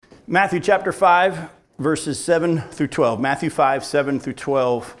Matthew chapter 5, verses 7 through 12. Matthew 5, 7 through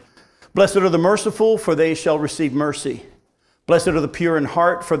 12. Blessed are the merciful, for they shall receive mercy. Blessed are the pure in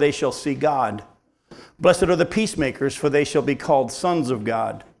heart, for they shall see God. Blessed are the peacemakers, for they shall be called sons of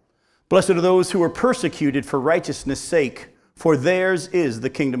God. Blessed are those who are persecuted for righteousness' sake, for theirs is the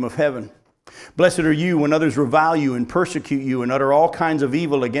kingdom of heaven. Blessed are you when others revile you and persecute you and utter all kinds of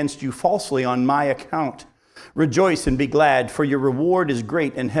evil against you falsely on my account. Rejoice and be glad, for your reward is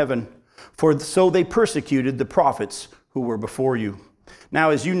great in heaven. For so they persecuted the prophets who were before you.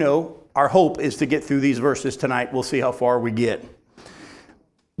 Now, as you know, our hope is to get through these verses tonight. We'll see how far we get.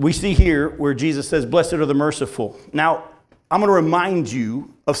 We see here where Jesus says, blessed are the merciful. Now, I'm going to remind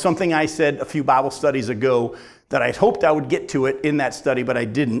you of something I said a few Bible studies ago that I hoped I would get to it in that study, but I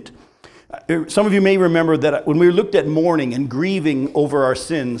didn't. Some of you may remember that when we looked at mourning and grieving over our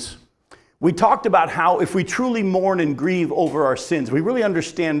sins, we talked about how if we truly mourn and grieve over our sins, we really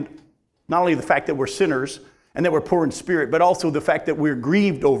understand not only the fact that we're sinners and that we're poor in spirit, but also the fact that we're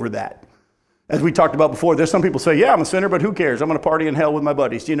grieved over that. As we talked about before, there's some people say, yeah, I'm a sinner, but who cares? I'm going to party in hell with my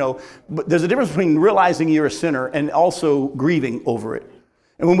buddies. You know, but there's a difference between realizing you're a sinner and also grieving over it.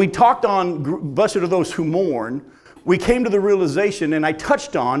 And when we talked on blessed are those who mourn, we came to the realization, and I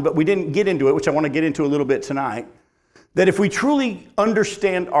touched on, but we didn't get into it, which I want to get into a little bit tonight, that if we truly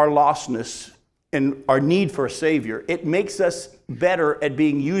understand our lostness and our need for a Savior, it makes us better at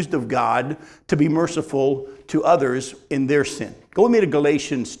being used of God to be merciful to others in their sin. Go with me to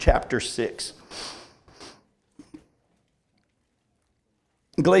Galatians chapter 6.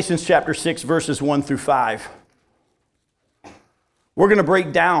 Galatians chapter 6, verses 1 through 5. We're going to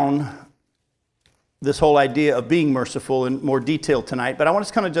break down this whole idea of being merciful in more detail tonight, but I want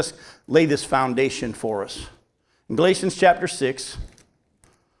to kind of just lay this foundation for us. In Galatians chapter 6,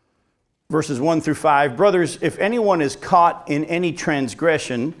 verses 1 through 5, brothers, if anyone is caught in any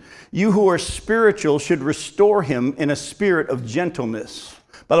transgression, you who are spiritual should restore him in a spirit of gentleness.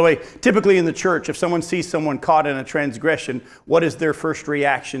 By the way, typically in the church, if someone sees someone caught in a transgression, what is their first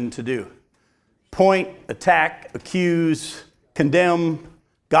reaction to do? Point, attack, accuse, condemn,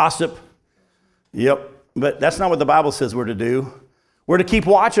 gossip. Yep, but that's not what the Bible says we're to do. We're to keep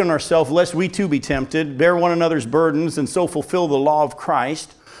watch on ourselves, lest we too be tempted, bear one another's burdens, and so fulfill the law of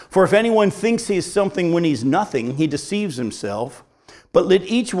Christ. For if anyone thinks he is something when he's nothing, he deceives himself. But let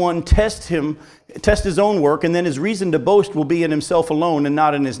each one test his own work, and then his reason to boast will be in himself alone and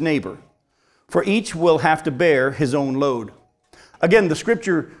not in his neighbor. For each will have to bear his own load. Again, the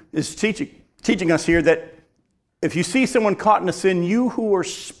scripture is teaching us here that if you see someone caught in a sin, you who are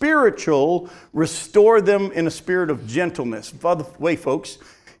spiritual, restore them in a spirit of gentleness. By the way, folks,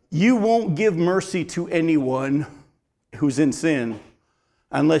 you won't give mercy to anyone who's in sin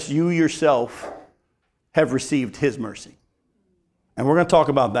unless you yourself have received his mercy. And we're going to talk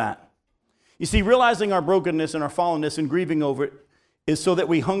about that. You see, realizing our brokenness and our fallenness and grieving over it is so that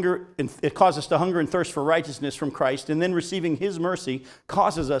we hunger, and it causes us to hunger and thirst for righteousness from Christ, and then receiving his mercy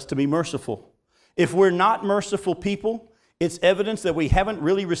causes us to be merciful. If we're not merciful people, it's evidence that we haven't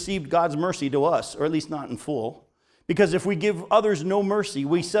really received God's mercy to us, or at least not in full. Because if we give others no mercy,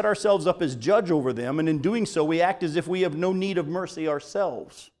 we set ourselves up as judge over them, and in doing so, we act as if we have no need of mercy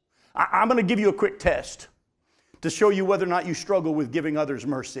ourselves. I'm going to give you a quick test to show you whether or not you struggle with giving others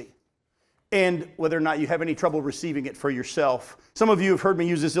mercy and whether or not you have any trouble receiving it for yourself. Some of you have heard me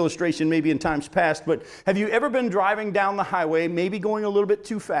use this illustration maybe in times past, but have you ever been driving down the highway, maybe going a little bit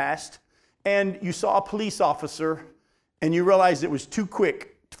too fast, and you saw a police officer and you realized it was too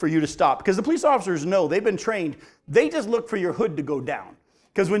quick for you to stop? Because the police officers know, they've been trained, they just look for your hood to go down.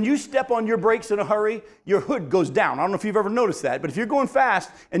 Because when you step on your brakes in a hurry, your hood goes down. I don't know if you've ever noticed that, but if you're going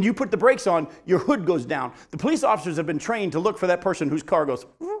fast and you put the brakes on, your hood goes down. The police officers have been trained to look for that person whose car goes,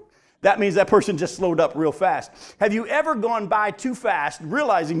 that means that person just slowed up real fast. Have you ever gone by too fast,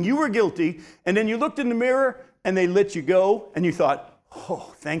 realizing you were guilty, and then you looked in the mirror and they let you go, and you thought,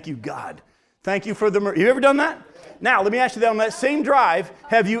 oh, thank you, God. Thank you for the mercy. You ever done that? Now, let me ask you that on that same drive,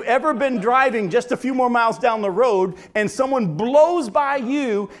 have you ever been driving just a few more miles down the road and someone blows by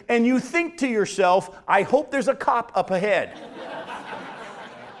you and you think to yourself, I hope there's a cop up ahead?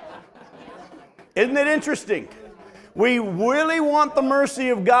 Isn't it interesting? We really want the mercy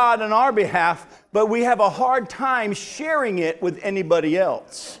of God on our behalf, but we have a hard time sharing it with anybody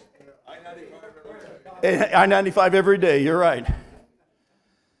else. I-95 every day, you're right.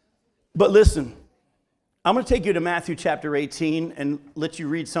 But listen, I'm going to take you to Matthew chapter 18 and let you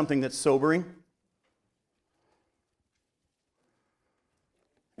read something that's sobering.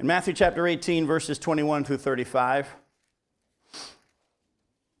 In Matthew chapter 18, verses 21 through 35.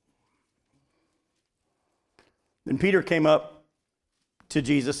 Then Peter came up to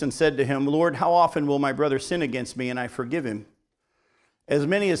Jesus and said to him, Lord, how often will my brother sin against me and I forgive him? As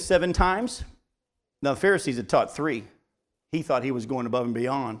many as 7 times? Now the Pharisees had taught 3. He thought he was going above and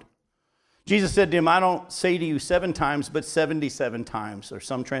beyond. Jesus said to him, I don't say to you 7 times, but 77 times. Or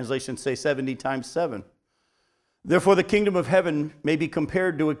some translations say 70 times 7. Therefore the kingdom of heaven may be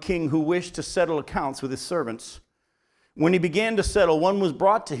compared to a king who wished to settle accounts with his servants. When he began to settle, one was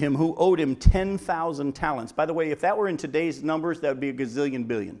brought to him who owed him 10,000 talents. By the way, if that were in today's numbers, that would be a gazillion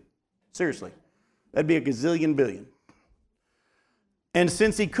billion. Seriously, that'd be a gazillion billion. And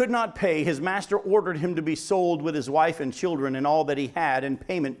since he could not pay, his master ordered him to be sold with his wife and children and all that he had, and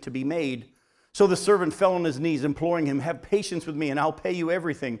payment to be made. So the servant fell on his knees, imploring him, have patience with me, and I'll pay you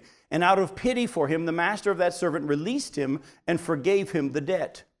everything. And out of pity for him, the master of that servant released him and forgave him the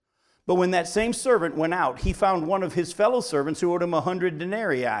debt. But when that same servant went out, he found one of his fellow servants who owed him 100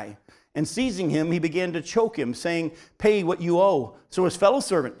 denarii. And seizing him, he began to choke him, saying, pay what you owe. So his fellow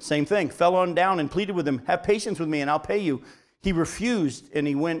servant, same thing, fell on down and pleaded with him, have patience with me, and I'll pay you. He refused, and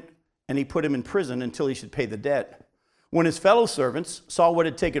he went and he put him in prison until he should pay the debt. When his fellow servants saw what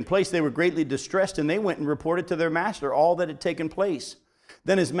had taken place, they were greatly distressed, and they went and reported to their master all that had taken place.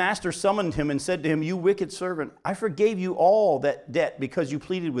 Then his master summoned him and said to him, you wicked servant, I forgave you all that debt because you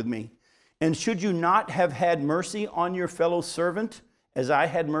pleaded with me. And should you not have had mercy on your fellow servant as I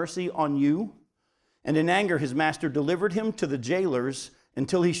had mercy on you? And in anger his master delivered him to the jailers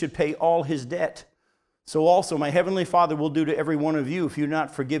until he should pay all his debt. So also my heavenly Father will do to every one of you if you do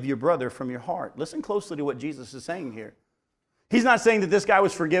not forgive your brother from your heart. Listen closely to what Jesus is saying here. He's not saying that this guy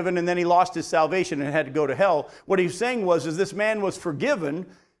was forgiven and then he lost his salvation and had to go to hell. What he's saying is this man was forgiven,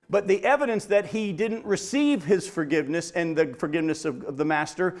 but the evidence that he didn't receive his forgiveness and the forgiveness of the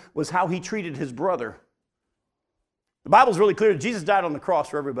master was how he treated his brother. The Bible's really clear. Jesus died on the cross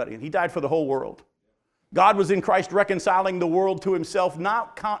for everybody, and he died for the whole world. God was in Christ reconciling the world to himself,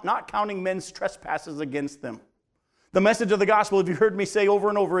 not counting men's trespasses against them. The message of the gospel, if you heard me say over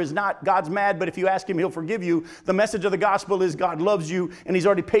and over, is not God's mad, but if you ask him, he'll forgive you. The message of the gospel is God loves you, and he's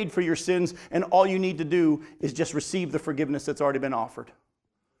already paid for your sins, and all you need to do is just receive the forgiveness that's already been offered.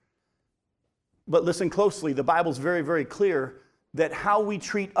 But listen closely, the Bible's very, very clear that how we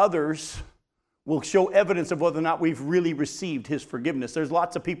treat others will show evidence of whether or not we've really received his forgiveness. There's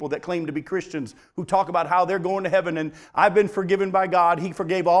lots of people that claim to be Christians who talk about how they're going to heaven and I've been forgiven by God. He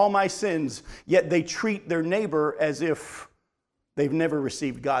forgave all my sins. Yet they treat their neighbor as if they've never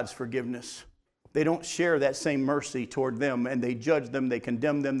received God's forgiveness. They don't share that same mercy toward them, and they judge them, they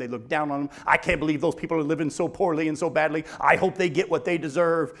condemn them, they look down on them. I can't believe those people are living so poorly and so badly. I hope they get what they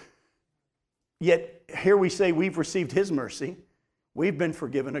deserve. Yet here we say we've received his mercy. We've been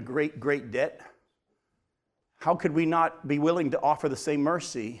forgiven a great, great debt. How could we not be willing to offer the same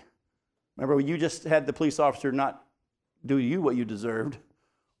mercy? Remember, you just had the police officer not do you what you deserved.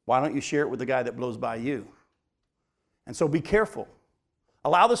 Why don't you share it with the guy that blows by you? And so be careful.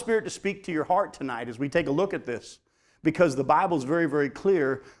 Allow the Spirit to speak to your heart tonight as we take a look at this, because the Bible is very, very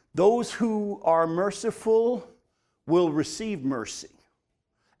clear. Those who are merciful will receive mercy.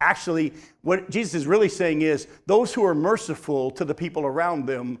 Actually, what Jesus is really saying is those who are merciful to the people around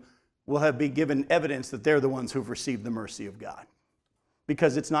them will have been given evidence that they're the ones who've received the mercy of God.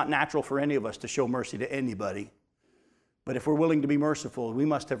 Because it's not natural for any of us to show mercy to anybody. But if we're willing to be merciful, we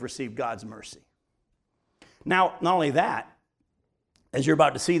must have received God's mercy. Now, not only that, as you're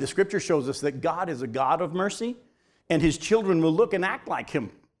about to see, the scripture shows us that God is a God of mercy, and his children will look and act like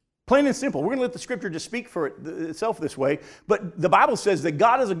him. Plain and simple. We're going to let the scripture just speak for itself this way. But the Bible says that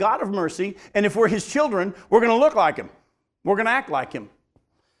God is a God of mercy, and if we're his children, we're going to look like him. We're going to act like him.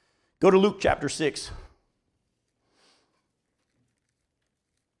 Go to Luke chapter 6.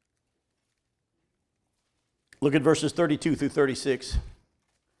 Look at verses 32 through 36.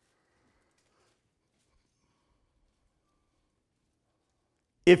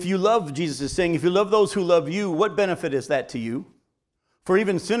 If you love, Jesus is saying, if you love those who love you, what benefit is that to you? For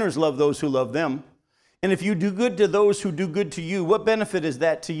even sinners love those who love them. And if you do good to those who do good to you, what benefit is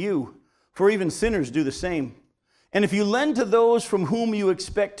that to you? For even sinners do the same. And if you lend to those from whom you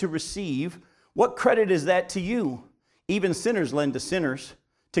expect to receive, what credit is that to you? Even sinners lend to sinners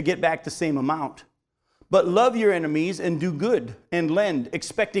to get back the same amount. But love your enemies and do good and lend,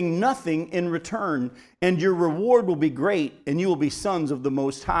 expecting nothing in return. And your reward will be great, and you will be sons of the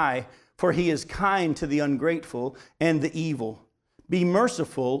Most High, for he is kind to the ungrateful and the evil. Be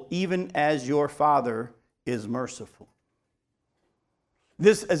merciful, even as your Father is merciful.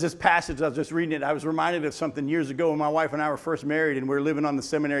 This passage, I was just reading it, I was reminded of something years ago when my wife and I were first married and we were living on the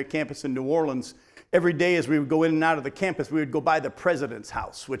seminary campus in New Orleans. Every day as we would go in and out of the campus, we would go by the president's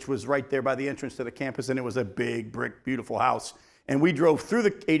house, which was right there by the entrance to the campus, and it was a big brick, beautiful house. and we drove through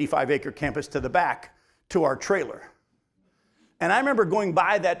the 85-acre campus to the back to our trailer. And I remember going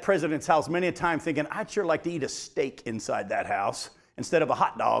by that president's house many a time thinking, I'd sure like to eat a steak inside that house instead of a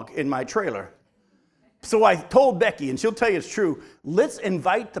hot dog in my trailer. So I told Becky, and she'll tell you it's true, let's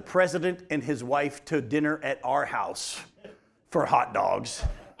invite the president and his wife to dinner at our house for hot dogs.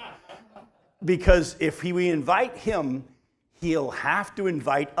 Because if we invite him, he'll have to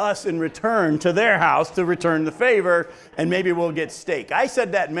invite us in return to their house to return the favor, and maybe we'll get steak. I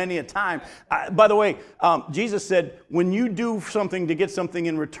said that many a time. By the way, Jesus said, when you do something to get something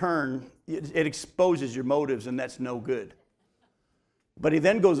in return, it exposes your motives, and that's no good. But he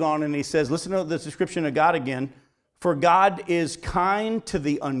then goes on and he says, listen to the description of God again. For God is kind to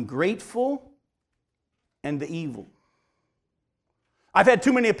the ungrateful and the evil. I've had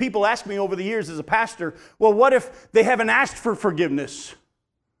too many people ask me over the years as a pastor, well, what if they haven't asked for forgiveness?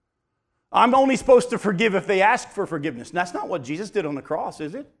 I'm only supposed to forgive if they ask for forgiveness. And that's not what Jesus did on the cross,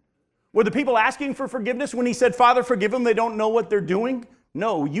 is it? Were the people asking for forgiveness when he said, Father, forgive them, they don't know what they're doing?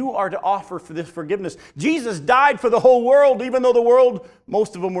 No, you are to offer for this forgiveness. Jesus died for the whole world, even though the world,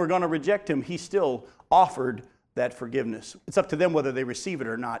 most of them were going to reject him. He still offered that forgiveness. It's up to them whether they receive it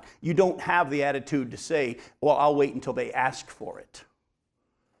or not. You don't have the attitude to say, well, I'll wait until they ask for it.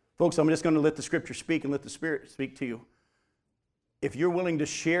 Folks, I'm just going to let the Scripture speak and let the Spirit speak to you. If you're willing to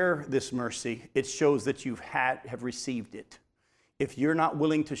share this mercy, it shows that you have received it. If you're not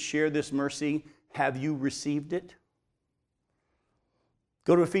willing to share this mercy, have you received it?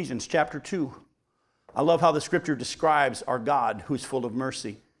 Go to Ephesians chapter 2. I love how the Scripture describes our God who's full of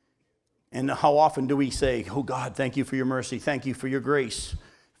mercy. And how often do we say, oh God, thank you for your mercy, thank you for your grace.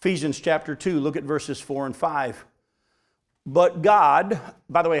 Ephesians chapter 2, look at verses 4 and 5. But God,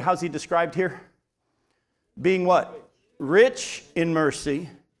 by the way, how's he described here? Being what? Rich in mercy,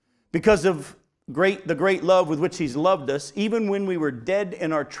 because of the great love with which he's loved us, even when we were dead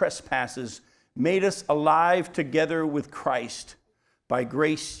in our trespasses, made us alive together with Christ. By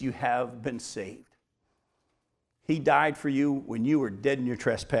grace you have been saved. He died for you when you were dead in your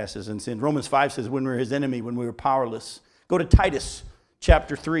trespasses and sin. Romans 5 says when we were his enemy, when we were powerless. Go to Titus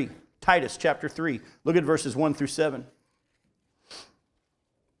chapter 3. Titus chapter 3. Look at verses 1 through 7.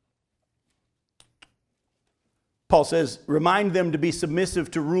 Paul says, remind them to be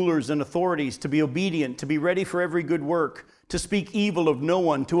submissive to rulers and authorities, to be obedient, to be ready for every good work, to speak evil of no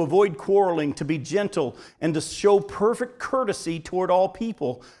one, to avoid quarreling, to be gentle, and to show perfect courtesy toward all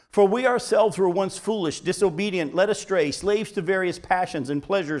people. For we ourselves were once foolish, disobedient, led astray, slaves to various passions and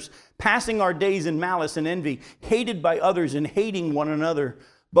pleasures, passing our days in malice and envy, hated by others and hating one another.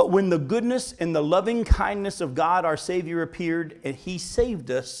 But when the goodness and the loving kindness of God our Savior appeared, and he saved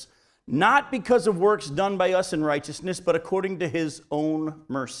us, not because of works done by us in righteousness, but according to his own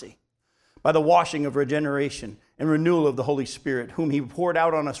mercy, by the washing of regeneration and renewal of the Holy Spirit, whom he poured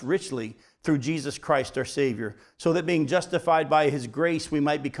out on us richly through Jesus Christ our Savior, so that being justified by his grace, we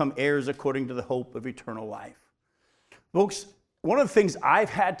might become heirs according to the hope of eternal life. Folks, one of the things I've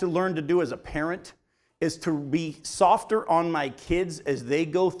had to learn to do as a parent is to be softer on my kids as they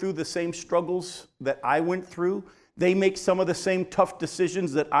go through the same struggles that I went through. They make some of the same tough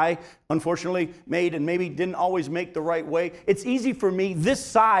decisions that I unfortunately made and maybe didn't always make the right way. It's easy for me this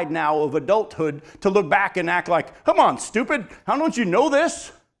side now of adulthood to look back and act like, come on, stupid, how don't you know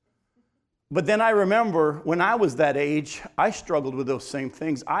this? But then I remember when I was that age, I struggled with those same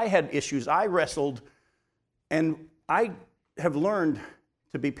things. I had issues, I wrestled, and I have learned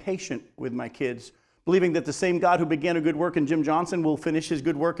to be patient with my kids, believing that the same God who began a good work in Jim Johnson will finish his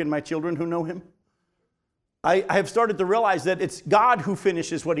good work in my children who know him. I have started to realize that it's God who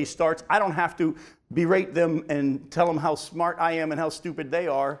finishes what he starts. I don't have to berate them and tell them how smart I am and how stupid they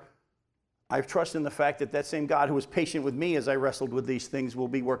are. I trust in the fact that that same God who was patient with me as I wrestled with these things will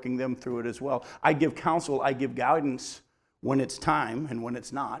be working them through it as well. I give counsel, I give guidance when it's time, and when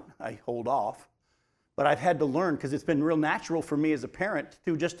it's not, I hold off. But I've had to learn, because it's been real natural for me as a parent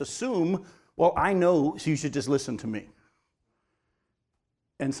to just assume, well, I know, so you should just listen to me.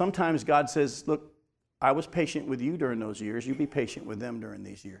 And sometimes God says, look, I was patient with you during those years. You be patient with them during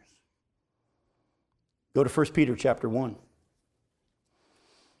these years. Go to 1 Peter chapter 1.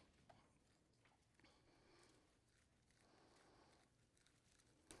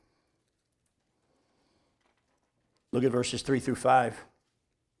 Look at verses 3 through 5.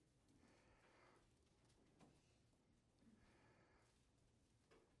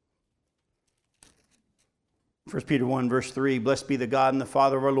 First Peter 1, verse 3, blessed be the God and the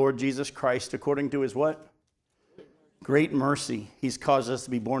Father of our Lord Jesus Christ, according to his what? Great mercy. He's caused us to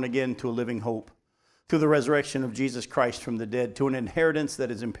be born again to a living hope through the resurrection of Jesus Christ from the dead, to an inheritance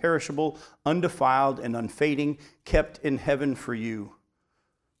that is imperishable, undefiled, and unfading, kept in heaven for you,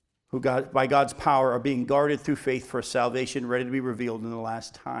 who by God's power are being guarded through faith for salvation, ready to be revealed in the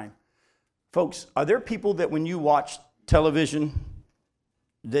last time. Folks, are there people that when you watch television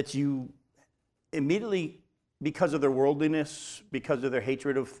that you immediately, because of their worldliness, because of their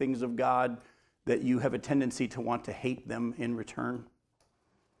hatred of things of God, that you have a tendency to want to hate them in return?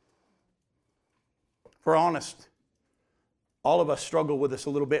 If we're honest, all of us struggle with this a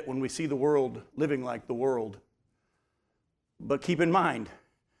little bit when we see the world living like the world. But keep in mind,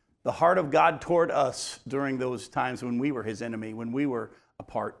 the heart of God toward us during those times when we were his enemy, when we were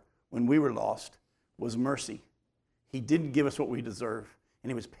apart, when we were lost, was mercy. He didn't give us what we deserve.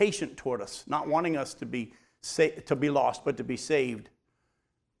 And he was patient toward us, not wanting us to be lost, but to be saved.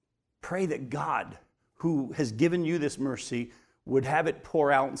 Pray that God, who has given you this mercy, would have it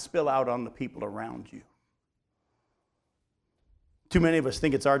pour out and spill out on the people around you. Too many of us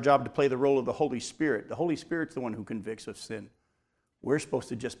think it's our job to play the role of the Holy Spirit. The Holy Spirit's the one who convicts of sin. We're supposed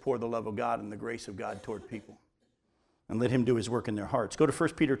to just pour the love of God and the grace of God toward people and let him do his work in their hearts. Go to 1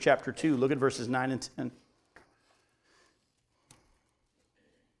 Peter chapter 2. Look at verses 9 and 10.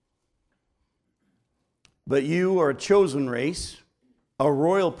 But you are a chosen race, a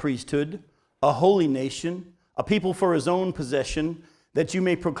royal priesthood, a holy nation, a people for his own possession, that you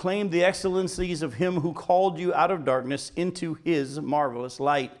may proclaim the excellencies of him who called you out of darkness into his marvelous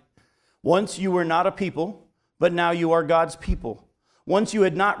light. Once you were not a people, but now you are God's people. Once you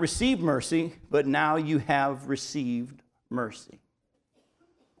had not received mercy, but now you have received mercy.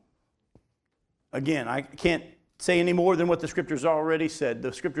 Again, I can't say any more than what the Scripture's already said.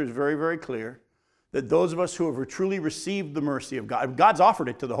 The Scripture is very, very clear that those of us who have truly received the mercy of God, God's offered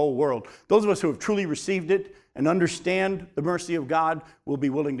it to the whole world. Those of us who have truly received it and understand the mercy of God will be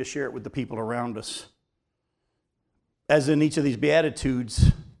willing to share it with the people around us. As in each of these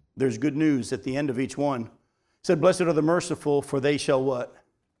Beatitudes, there's good news at the end of each one. It said, blessed are the merciful, for they shall what?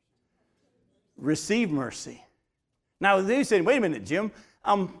 Receive mercy. Now, they say, wait a minute, Jim.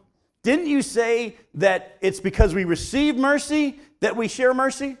 Didn't you say that it's because we receive mercy that we share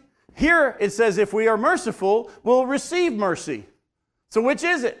mercy? Here it says if we are merciful, we'll receive mercy. So which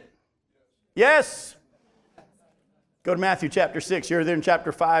is it? Yes. Go to Matthew chapter 6. You're there in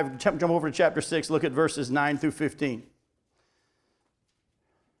chapter 5. Jump over to chapter 6. Look at verses 9 through 15.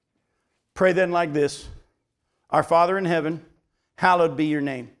 Pray then like this. Our Father in heaven, hallowed be your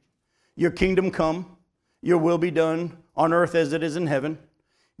name. Your kingdom come, your will be done on earth as it is in heaven.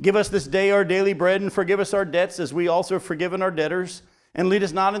 Give us this day our daily bread, and forgive us our debts as we also have forgiven our debtors. And lead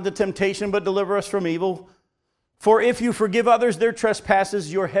us not into temptation, but deliver us from evil. For if you forgive others their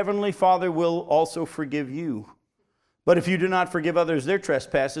trespasses, your heavenly Father will also forgive you. But if you do not forgive others their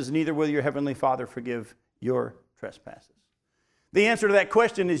trespasses, neither will your heavenly Father forgive your trespasses. The answer to that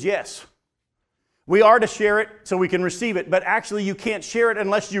question is yes. We are to share it so we can receive it, but actually you can't share it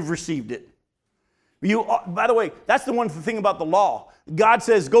unless you've received it. By the way, that's the one thing about the law. God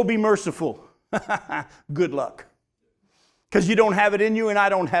says, go be merciful. Good luck. Because you don't have it in you and I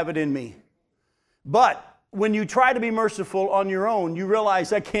don't have it in me. But when you try to be merciful on your own, you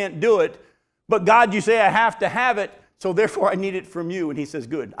realize I can't do it. But God, you say I have to have it, so therefore I need it from you. And he says,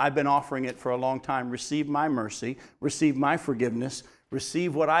 good, I've been offering it for a long time. Receive my mercy, receive my forgiveness,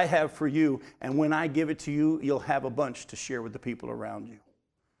 receive what I have for you. And when I give it to you, you'll have a bunch to share with the people around you.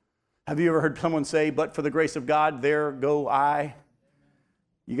 Have you ever heard someone say, but for the grace of God, there go I?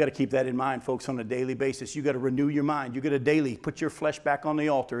 You got to keep that in mind, folks, on a daily basis. You got to renew your mind. You got to daily put your flesh back on the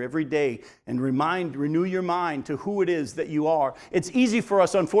altar every day and renew your mind to who it is that you are. It's easy for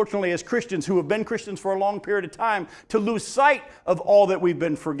us, unfortunately, as Christians who have been Christians for a long period of time to lose sight of all that we've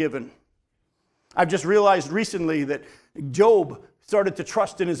been forgiven. I've just realized recently that Job started to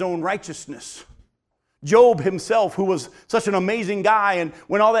trust in his own righteousness. Job himself, who was such an amazing guy, and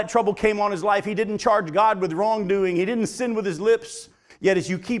when all that trouble came on his life, he didn't charge God with wrongdoing. He didn't sin with his lips. Yet as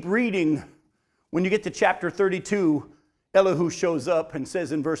you keep reading, when you get to chapter 32, Elihu shows up and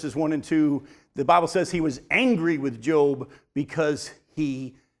says in verses 1 and 2, the Bible says he was angry with Job because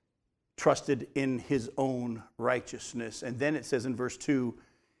he trusted in his own righteousness. And then it says in verse 2,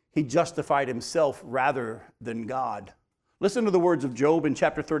 he justified himself rather than God. Listen to the words of Job in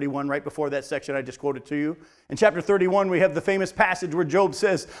chapter 31, right before that section I just quoted to you. In chapter 31, we have the famous passage where Job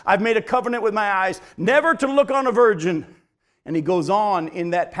says, I've made a covenant with my eyes never to look on a virgin. And he goes on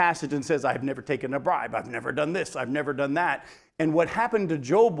in that passage and says, I've never taken a bribe. I've never done this. I've never done that. And what happened to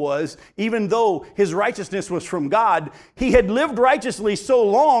Job was, even though his righteousness was from God, he had lived righteously so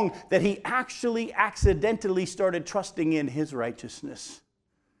long that he actually accidentally started trusting in his righteousness.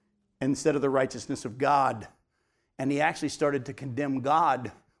 instead of the righteousness of God. And he actually started to condemn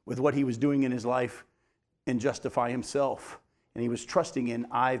God with what he was doing in his life and justify himself. And he was trusting in,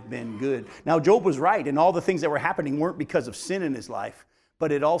 I've been good. Now, Job was right, and all the things that were happening weren't because of sin in his life,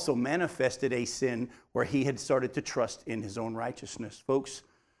 but it also manifested a sin where he had started to trust in his own righteousness. Folks,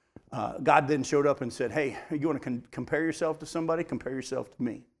 God then showed up and said, hey, you want to compare yourself to somebody? Compare yourself to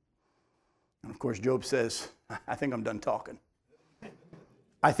me. And of course, Job says, I think I'm done talking.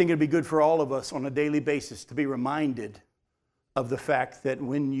 I think it'd be good for all of us on a daily basis to be reminded of the fact that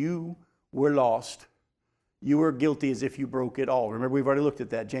when you were lost, you were guilty as if you broke it all. Remember, we've already looked at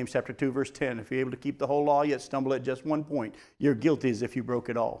that. James chapter 2, verse 10. If you're able to keep the whole law, yet stumble at just one point, you're guilty as if you broke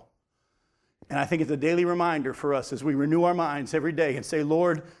it all. And I think it's a daily reminder for us as we renew our minds every day and say,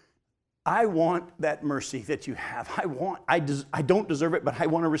 Lord, I want that mercy that you have. I don't deserve it, but I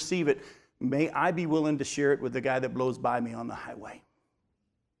want to receive it. May I be willing to share it with the guy that blows by me on the highway.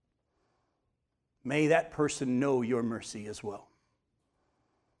 May that person know your mercy as well.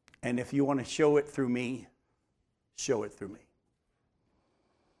 And if you want to show it through me, show it through me.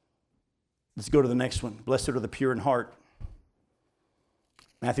 Let's go to the next one. Blessed are the pure in heart.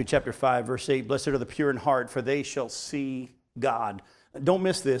 Matthew chapter 5, verse 8. Blessed are the pure in heart, for they shall see God. Don't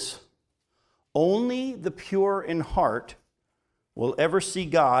miss this. Only the pure in heart will ever see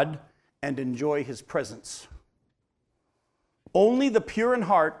God and enjoy his presence. Only the pure in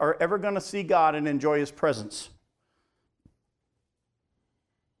heart are ever going to see God and enjoy his presence.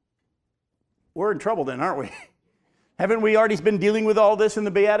 We're in trouble then, aren't we? Haven't we already been dealing with all this in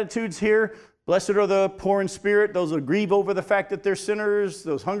the Beatitudes here? Blessed are the poor in spirit, those who grieve over the fact that they're sinners,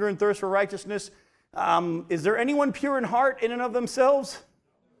 those hunger and thirst for righteousness. Is there anyone pure in heart in and of themselves?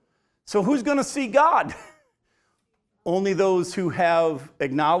 So who's going to see God? Only those who have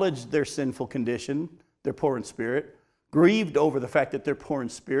acknowledged their sinful condition, they're poor in spirit, grieved over the fact that they're poor in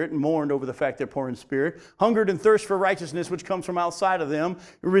spirit, and mourned over the fact they're poor in spirit, hungered and thirst for righteousness which comes from outside of them,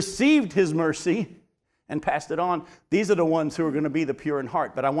 received his mercy, and passed it on. These are the ones who are going to be the pure in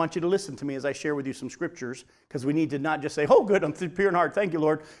heart. But I want you to listen to me as I share with you some scriptures, because we need to not just say, oh, good, I'm pure in heart, thank you,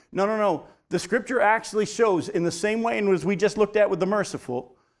 Lord. No. The scripture actually shows in the same way as we just looked at with the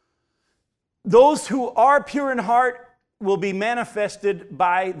merciful, those who are pure in heart will be manifested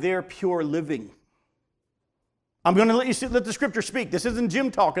by their pure living. I'm going to let the scripture speak. This isn't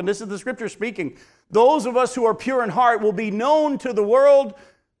Jim talking. This is the scripture speaking. Those of us who are pure in heart will be known to the world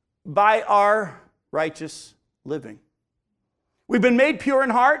by our righteous living. We've been made pure in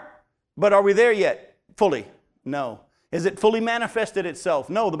heart, but are we there yet? Fully? No. Is it fully manifested itself?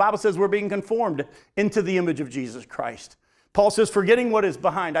 No. The Bible says we're being conformed into the image of Jesus Christ. Paul says, forgetting what is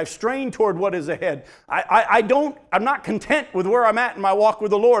behind, I've strained toward what is ahead. I'm not content with where I'm at in my walk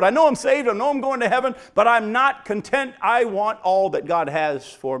with the Lord. I know I'm saved, I know I'm going to heaven, but I'm not content. I want all that God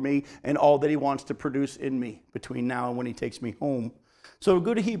has for me and all that he wants to produce in me between now and when he takes me home. So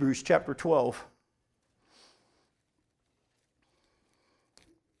go to Hebrews chapter 12.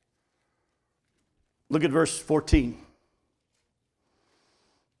 Look at verse 14.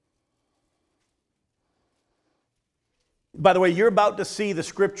 By the way, you're about to see the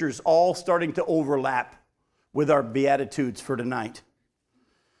scriptures all starting to overlap with our Beatitudes for tonight.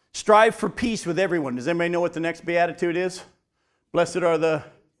 Strive for peace with everyone. Does anybody know what the next Beatitude is? Blessed are the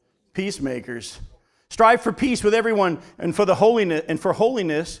peacemakers. Strive for peace with everyone and for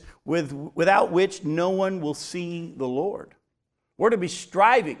holiness without which no one will see the Lord. We're to be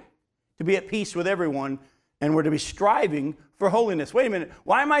striving to be at peace with everyone, and we're to be striving for holiness. Wait a minute.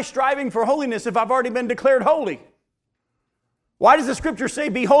 Why am I striving for holiness if I've already been declared holy? Why does the scripture say,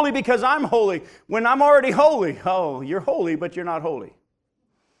 be holy because I'm holy, when I'm already holy? Oh, you're holy, but you're not holy.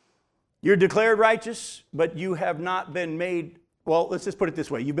 You're declared righteous, but you have not been made, well, let's just put it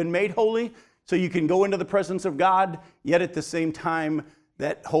this way. You've been made holy so you can go into the presence of God, yet at the same time,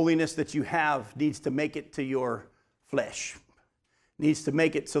 that holiness that you have needs to make it to your flesh. Needs to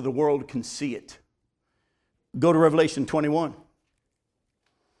make it so the world can see it. Go to Revelation 21.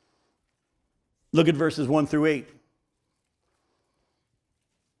 Look at verses 1 through 8.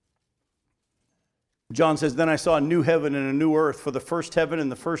 John says, then I saw a new heaven and a new earth, for the first heaven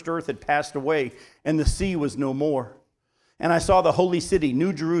and the first earth had passed away, and the sea was no more. And I saw the holy city,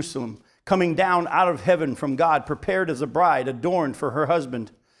 New Jerusalem, coming down out of heaven from God, prepared as a bride, adorned for her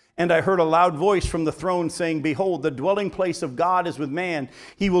husband. And I heard a loud voice from the throne saying, behold, the dwelling place of God is with man.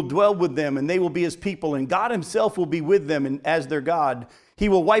 He will dwell with them, and they will be his people, and God himself will be with them as their God. He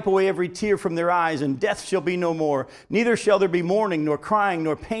will wipe away every tear from their eyes, and death shall be no more. Neither shall there be mourning, nor crying,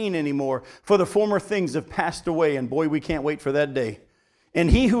 nor pain anymore, for the former things have passed away. And boy, we can't wait for that day. And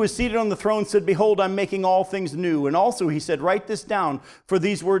he who is seated on the throne said, behold, I'm making all things new. And also he said, write this down, for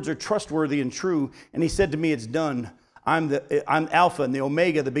these words are trustworthy and true. And he said to me, it's done. I'm Alpha and the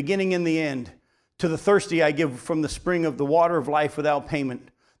Omega, the beginning and the end. To the thirsty I give from the spring of the water of life without payment.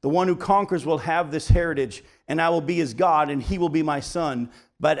 The one who conquers will have this heritage, and I will be his God, and he will be my son.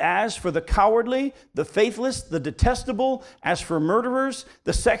 But as for the cowardly, the faithless, the detestable, as for murderers,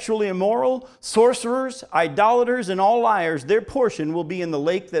 the sexually immoral, sorcerers, idolaters, and all liars, their portion will be in the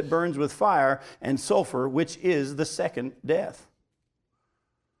lake that burns with fire and sulfur, which is the second death.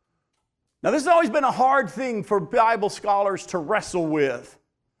 Now, this has always been a hard thing for Bible scholars to wrestle with.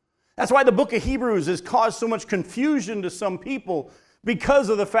 That's why the book of Hebrews has caused so much confusion to some people, because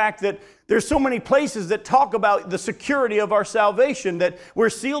of the fact that there's so many places that talk about the security of our salvation, that we're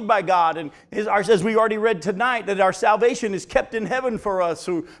sealed by God, and as we already read tonight, that our salvation is kept in heaven for us,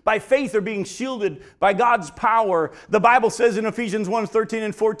 who by faith are being shielded by God's power. The Bible says in Ephesians 1:13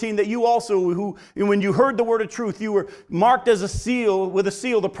 and 14 that you also, who when you heard the word of truth, you were marked as a seal, with a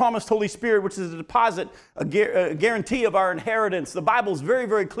seal, the promised Holy Spirit, which is a deposit, a guarantee of our inheritance. The Bible is very,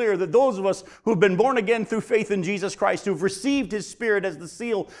 very clear that those of us who have been born again through faith in Jesus Christ, who have received His Spirit as the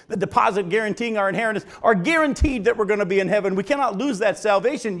seal, the deposit guaranteeing our inheritance, are guaranteed that we're going to be in heaven. We cannot lose that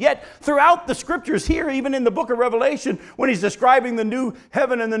salvation. Yet, throughout the scriptures here, even in the book of Revelation, when he's describing the new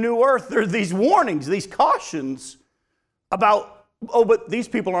heaven and the new earth, there's these warnings, these cautions about, oh, but these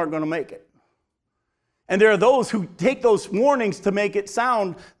people aren't going to make it. And there are those who take those warnings to make it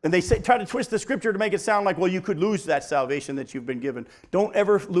sound, and they try to twist the scripture to make it sound like, well, you could lose that salvation that you've been given. Don't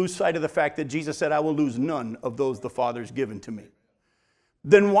ever lose sight of the fact that Jesus said, I will lose none of those the Father's given to me.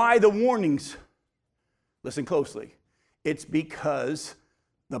 Then why the warnings? Listen closely. It's because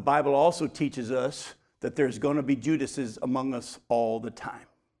the Bible also teaches us that there's going to be Judases among us all the time.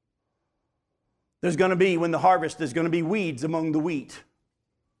 There's going to be, when the harvest, there's going to be weeds among the wheat.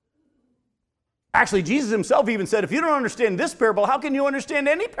 Actually, Jesus himself even said, if you don't understand this parable, how can you understand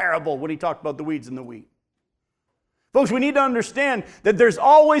any parable, when he talked about the weeds and the wheat? Folks, we need to understand that there's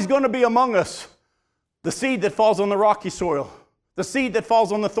always going to be among us the seed that falls on the rocky soil. The seed that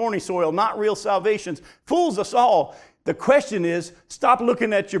falls on the thorny soil, not real salvations, fools us all. The question is, stop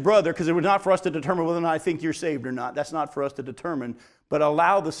looking at your brother, because it was not for us to determine whether or not I think you're saved or not. That's not for us to determine. But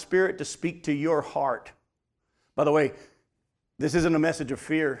allow the Spirit to speak to your heart. By the way, this isn't a message of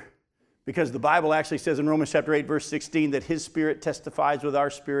fear, because the Bible actually says in Romans chapter 8, verse 16, that His Spirit testifies with our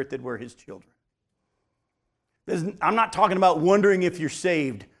spirit that we're His children. I'm not talking about wondering if you're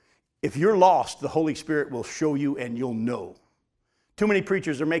saved. If you're lost, the Holy Spirit will show you and you'll know. Too many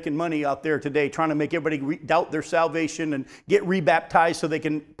preachers are making money out there today trying to make everybody doubt their salvation and get rebaptized so they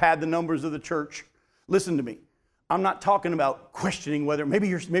can pad the numbers of the church. Listen to me. I'm not talking about questioning whether maybe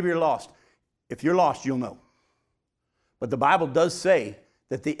you're lost. If you're lost, you'll know. But the Bible does say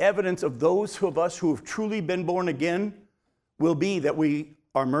that the evidence of those of us who have truly been born again will be that we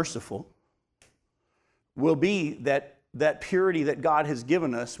are merciful, will be that purity that God has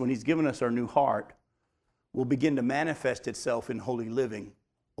given us when He's given us our new heart will begin to manifest itself in holy living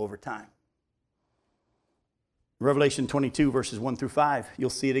over time. Revelation 22, verses 1 through 5, you'll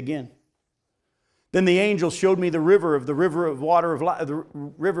see it again. Then the angel showed me the river of the water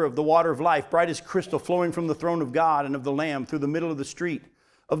of life, bright as crystal, flowing from the throne of God and of the Lamb through the middle of the street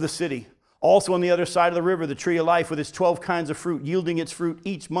of the city. Also on the other side of the river, the tree of life with its 12 kinds of fruit, yielding its fruit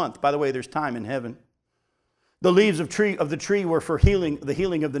each month. By the way, there's time in heaven. The leaves of the tree were for healing, the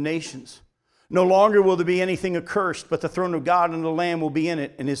healing of the nations. No longer will there be anything accursed, but the throne of God and the Lamb will be in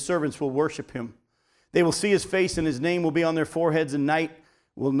it, and His servants will worship Him. They will see His face, and His name will be on their foreheads, and night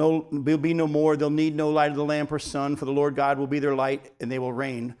will be no more. They'll need no light of the lamp or sun, for the Lord God will be their light, and they will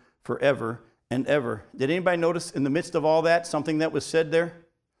reign forever and ever. Did anybody notice in the midst of all that something that was said there?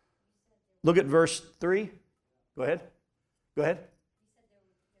 Look at verse 3. Go ahead.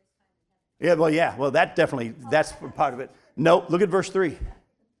 Well, that's part of it. No, look at verse 3.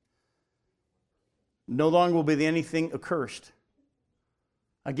 No longer will be anything accursed.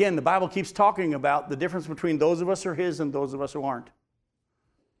 Again, the Bible keeps talking about the difference between those of us who are His and those of us who aren't.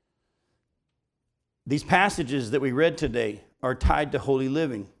 These passages that we read today are tied to holy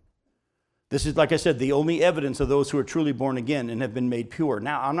living. This is, like I said, the only evidence of those who are truly born again and have been made pure.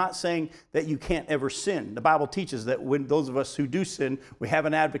 Now, I'm not saying that you can't ever sin. The Bible teaches that when those of us who do sin, we have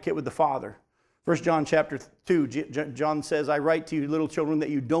an advocate with the Father. 1 John chapter 2, John says, I write to you, little children, that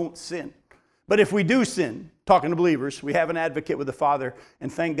you don't sin. But if we do sin, talking to believers, we have an advocate with the Father,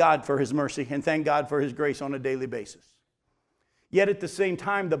 and thank God for His mercy, and thank God for His grace on a daily basis. Yet at the same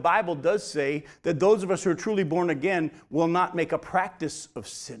time, the Bible does say that those of us who are truly born again will not make a practice of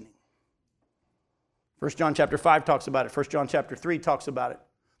sinning. 1 John chapter 5 talks about it. 1 John chapter 3 talks about it.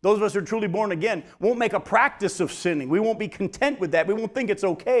 Those of us who are truly born again won't make a practice of sinning. We won't be content with that. We won't think it's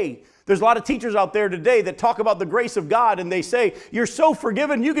okay. There's a lot of teachers out there today that talk about the grace of God and they say, you're so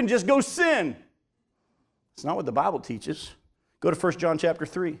forgiven, you can just go sin. It's not what the Bible teaches. Go to 1 John chapter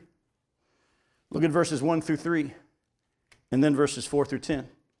 3. Look at verses 1 through 3 and then verses 4 through 10.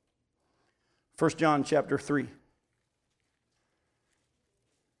 1 John chapter 3.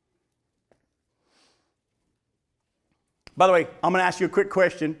 By the way, I'm going to ask you a quick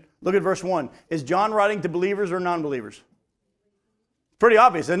question. Look at verse 1. Is John writing to believers or non-believers? Pretty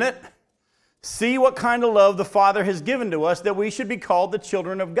obvious, isn't it? See what kind of love the Father has given to us that we should be called the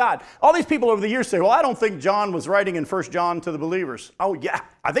children of God. All these people over the years say, well, I don't think John was writing in 1 John to the believers. Oh, yeah,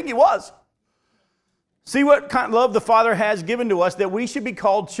 I think he was. See what kind of love the Father has given to us that we should be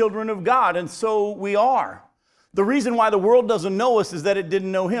called children of God, and so we are. The reason why the world doesn't know us is that it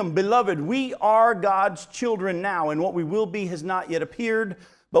didn't know him. Beloved, we are God's children now, and what we will be has not yet appeared,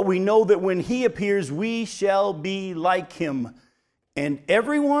 but we know that when he appears, we shall be like him. And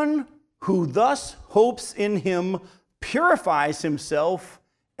everyone who thus hopes in him purifies himself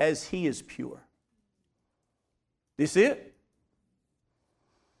as he is pure. Do you see it?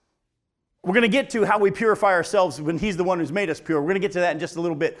 We're going to get to how we purify ourselves when he's the one who's made us pure. We're going to get to that in just a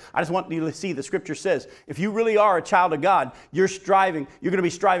little bit. I just want you to see the scripture says, if you really are a child of God, you're going to be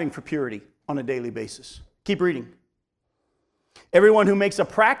striving for purity on a daily basis. Keep reading. Everyone who makes a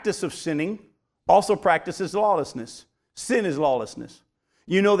practice of sinning also practices lawlessness. Sin is lawlessness.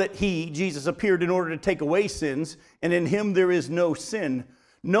 You know that he, Jesus, appeared in order to take away sins, and in him there is no sin.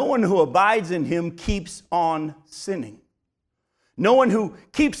 No one who abides in him keeps on sinning. No one who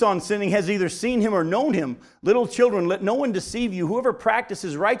keeps on sinning has either seen him or known him. Little children, let no one deceive you. Whoever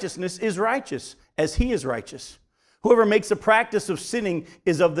practices righteousness is righteous, as he is righteous. Whoever makes a practice of sinning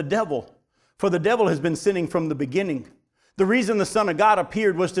is of the devil, for the devil has been sinning from the beginning. The reason the Son of God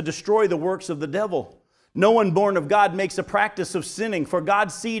appeared was to destroy the works of the devil. No one born of God makes a practice of sinning, for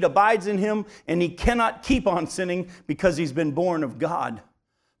God's seed abides in him, and he cannot keep on sinning because he's been born of God.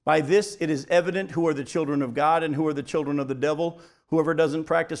 By this it is evident who are the children of God and who are the children of the devil. Whoever doesn't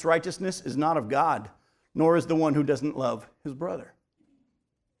practice righteousness is not of God, nor is the one who doesn't love his brother.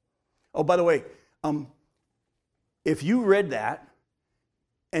 Oh, by the way, if you read that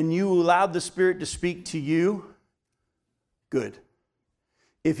and you allowed the Spirit to speak to you, good.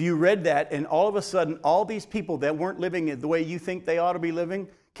 If you read that and all of a sudden all these people that weren't living the way you think they ought to be living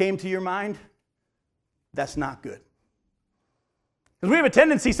came to your mind, that's not good. Because we have a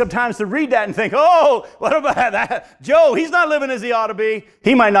tendency sometimes to read that and think, oh, what about that? Joe, he's not living as he ought to be.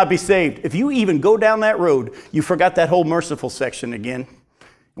 He might not be saved. If you even go down that road, you forgot that whole merciful section again.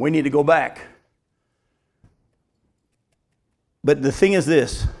 We need to go back. But the thing is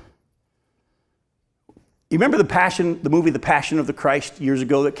this. You remember the movie The Passion of the Christ years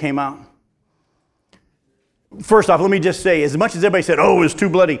ago that came out? First off, let me just say, as much as everybody said, oh, it was too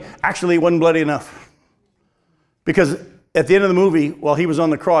bloody, actually it wasn't bloody enough. Because at the end of the movie, while he was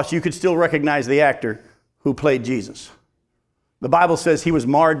on the cross, you could still recognize the actor who played Jesus. The Bible says he was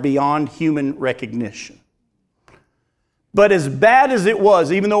marred beyond human recognition. But as bad as it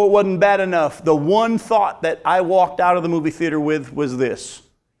was, even though it wasn't bad enough, the one thought that I walked out of the movie theater with was this.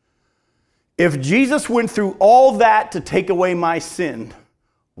 If Jesus went through all that to take away my sin,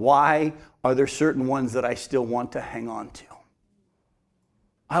 why are there certain ones that I still want to hang on to?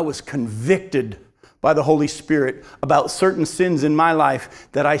 I was convicted by the Holy Spirit about certain sins in my life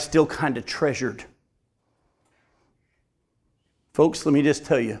that I still kind of treasured. Folks, let me just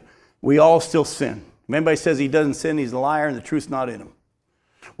tell you, we all still sin. If anybody says he doesn't sin, he's a liar and the truth's not in him.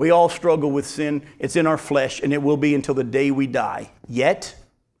 We all struggle with sin. It's in our flesh and it will be until the day we die. Yet,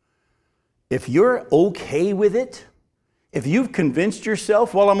 if you're okay with it, if you've convinced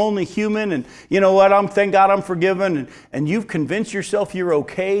yourself, well, I'm only human and you know what, thank God I'm forgiven, and you've convinced yourself you're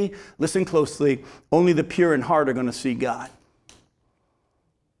okay, listen closely, only the pure in heart are going to see God.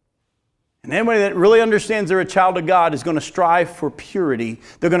 And anybody that really understands they're a child of God is going to strive for purity.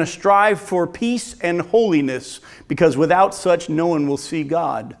 They're going to strive for peace and holiness, because without such, no one will see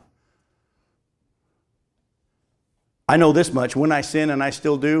God. I know this much, when I sin, and I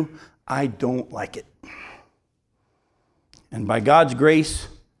still do, I don't like it. And by God's grace,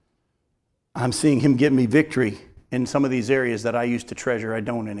 I'm seeing him give me victory in some of these areas that I used to treasure. I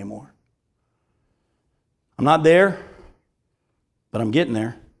don't anymore. I'm not there, but I'm getting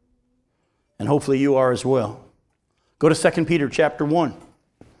there. And hopefully you are as well. Go to 2 Peter chapter 1.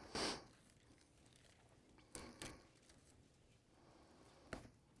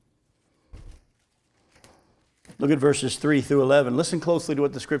 Look at verses 3 through 11. Listen closely to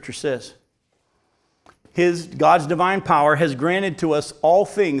what the scripture says. God's divine power, has granted to us all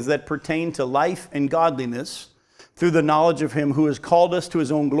things that pertain to life and godliness through the knowledge of him who has called us to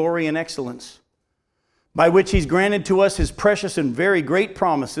his own glory and excellence, by which he's granted to us his precious and very great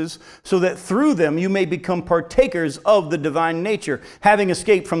promises, so that through them you may become partakers of the divine nature, having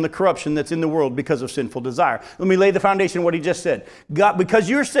escaped from the corruption that's in the world because of sinful desire. Let me lay the foundation of what he just said. God, because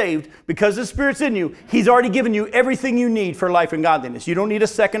you're saved, because the Spirit's in you, he's already given you everything you need for life and godliness. You don't need a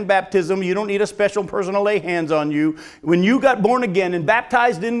second baptism. You don't need a special person to lay hands on you. When you got born again and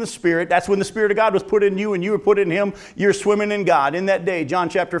baptized in the Spirit, that's when the Spirit of God was put in you and you were put in him. You're swimming in God. In that day, John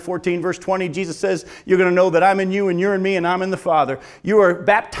chapter 14, verse 20, Jesus says, you're going to know that I'm in you and you're in me and I'm in the Father. You are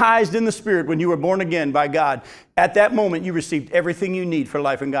baptized in the Spirit when you were born again by God. At that moment, you received everything you need for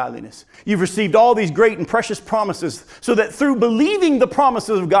life and godliness. You've received all these great and precious promises so that through believing the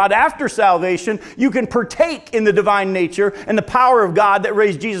promises of God after salvation, you can partake in the divine nature and the power of God that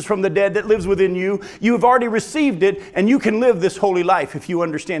raised Jesus from the dead that lives within you. You have already received it, and you can live this holy life if you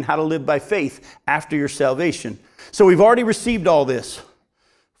understand how to live by faith after your salvation. So we've already received all this.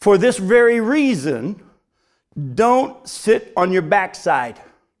 For this very reason, don't sit on your backside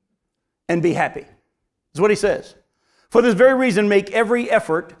and be happy. That's what he says. For this very reason, make every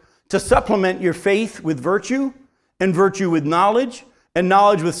effort to supplement your faith with virtue, and virtue with knowledge, and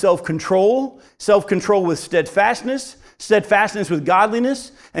knowledge with self-control, self-control with steadfastness, steadfastness with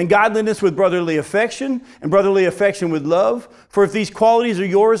godliness, and godliness with brotherly affection, and brotherly affection with love. For if these qualities are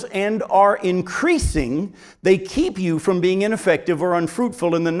yours and are increasing, they keep you from being ineffective or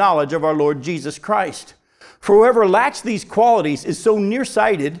unfruitful in the knowledge of our Lord Jesus Christ. For whoever lacks these qualities is so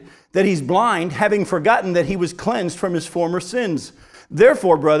nearsighted that he's blind, having forgotten that he was cleansed from his former sins.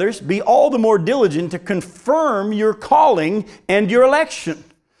 Therefore, brothers, be all the more diligent to confirm your calling and your election.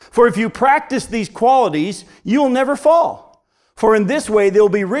 For if you practice these qualities, you'll never fall. For in this way, they'll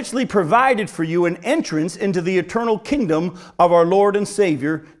be richly provided for you an entrance into the eternal kingdom of our Lord and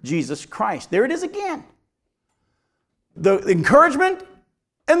Savior, Jesus Christ. There it is again. The encouragement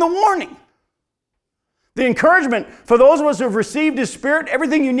and the warning. The encouragement for those of us who have received his Spirit,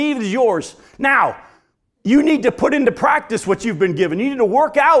 everything you need is yours. Now, you need to put into practice what you've been given. You need to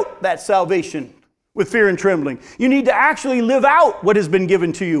work out that salvation with fear and trembling. You need to actually live out what has been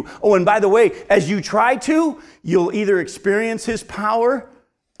given to you. Oh, and by the way, as you try to, you'll either experience his power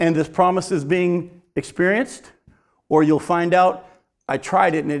and this promise is being experienced, or you'll find out, I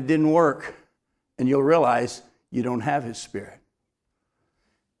tried it and it didn't work, and you'll realize you don't have his Spirit.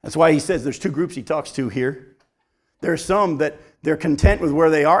 That's why he says there's two groups he talks to here. There are some that they're content with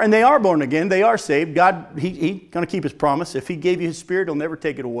where they are, and they are born again. They are saved. God, he's going to keep his promise. If he gave you his Spirit, he'll never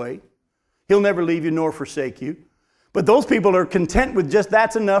take it away. He'll never leave you nor forsake you. But those people are content with just,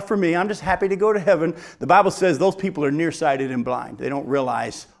 that's enough for me. I'm just happy to go to heaven. The Bible says those people are nearsighted and blind. They don't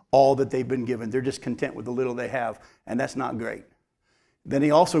realize all that they've been given. They're just content with the little they have, and that's not great. Then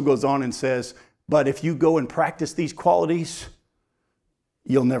he also goes on and says, but if you go and practice these qualities,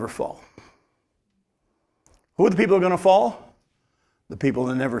 you'll never fall. Who are the people who are going to fall? The people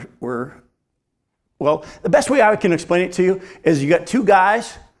that never were. Well, the best way I can explain it to you is you got two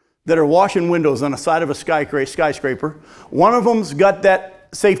guys that are washing windows on the side of a skyscraper. One of them's got that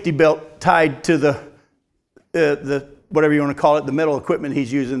safety belt tied to the whatever you want to call it, the metal equipment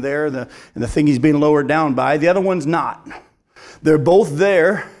he's using there, and the thing he's being lowered down by. The other one's not. They're both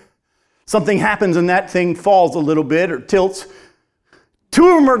there. Something happens and that thing falls a little bit or tilts. Two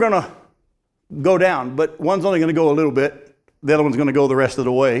of them are going to go down, but one's only going to go a little bit. The other one's going to go the rest of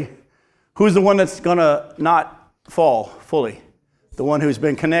the way. Who's the one that's going to not fall fully? The one who's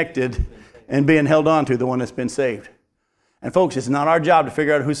been connected and being held on to, the one that's been saved. And folks, it's not our job to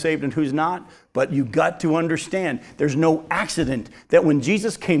figure out who's saved and who's not, but you got to understand there's no accident that when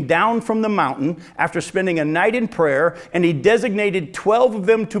Jesus came down from the mountain after spending a night in prayer and he designated 12 of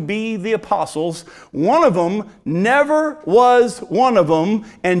them to be the apostles, one of them never was one of them,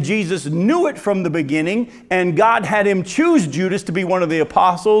 and Jesus knew it from the beginning, and God had him choose Judas to be one of the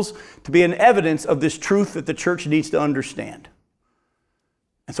apostles to be an evidence of this truth that the church needs to understand.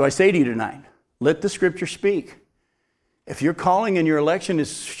 And so I say to you tonight, let the Scripture speak. If your calling and your election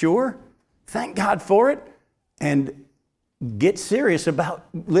is sure, thank God for it and get serious about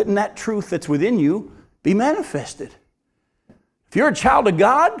letting that truth that's within you be manifested. If you're a child of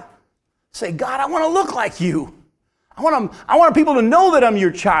God, say, God, I want to look like you. I want people to know that I'm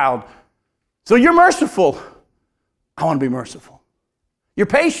your child. So you're merciful. I want to be merciful. You're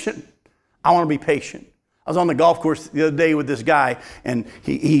patient. I want to be patient. I was on the golf course the other day with this guy, and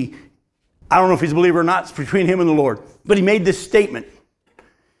he I don't know if he's a believer or not. It's between him and the Lord. But he made this statement.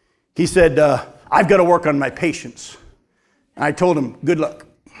 He said, I've got to work on my patience. And I told him, good luck.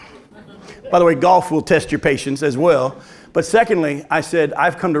 By the way, golf will test your patience as well. But secondly, I said,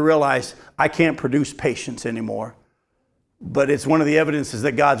 I've come to realize I can't produce patience anymore. But it's one of the evidences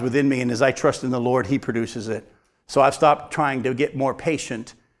that God's within me, and as I trust in the Lord, He produces it. So I've stopped trying to get more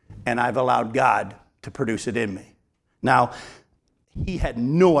patient, and I've allowed God to produce it in me. Now, he had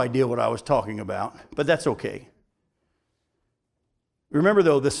no idea what I was talking about, but that's okay. Remember,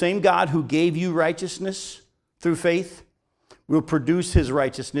 though, the same God who gave you righteousness through faith will produce His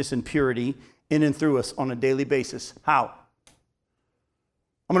righteousness and purity in and through us on a daily basis. How?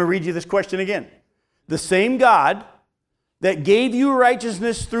 I'm going to read you this question again. The same God that gave you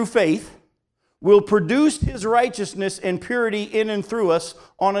righteousness through faith will produce His righteousness and purity in and through us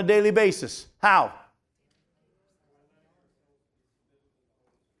on a daily basis. How?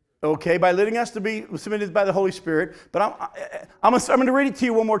 Okay, by letting us to be submitted by the Holy Spirit. But I'm going to read it to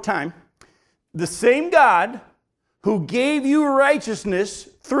you one more time. The same God who gave you righteousness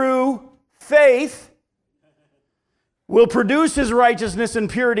through faith will produce His righteousness and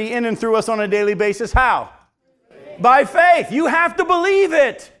purity in and through us on a daily basis. How? Faith. By faith. You have to believe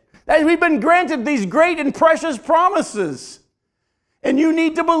it. That we've been granted these great and precious promises. And you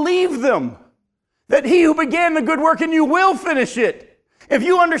need to believe them. That He who began the good work in you will finish it. If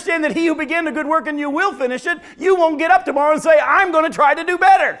you understand that He who began the good work in you will finish it, you won't get up tomorrow and say, I'm going to try to do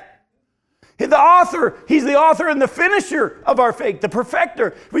better. He's the author and the finisher of our faith, the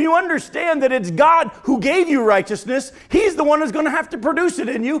perfecter. When you understand that it's God who gave you righteousness, He's the one who's going to have to produce it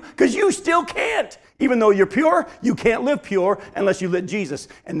in you because you still can't. Even though you're pure, you can't live pure unless you let Jesus.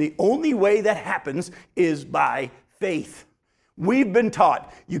 And the only way that happens is by faith. We've been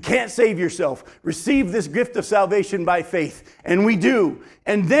taught you can't save yourself. Receive this gift of salvation by faith. And we do.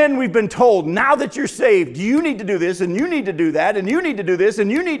 And then we've been told, now that you're saved, you need to do this, and you need to do that, and you need to do this,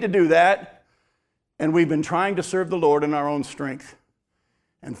 and you need to do that. And we've been trying to serve the Lord in our own strength.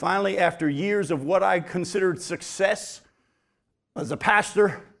 And finally, after years of what I considered success as a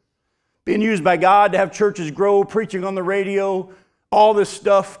pastor, being used by God to have churches grow, preaching on the radio, all this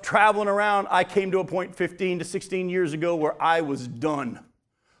stuff, traveling around, I came to a point 15 to 16 years ago where I was done.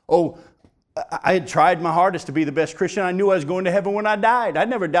 Oh, I had tried my hardest to be the best Christian. I knew I was going to heaven when I died. I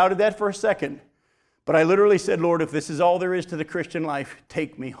never doubted that for a second. But I literally said, Lord, if this is all there is to the Christian life,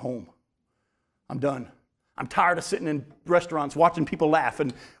 take me home. I'm done. I'm tired of sitting in restaurants watching people laugh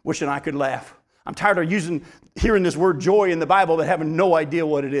and wishing I could laugh. I'm tired of hearing this word joy in the Bible but having no idea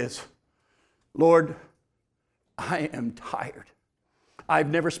what it is. Lord, I am tired. I've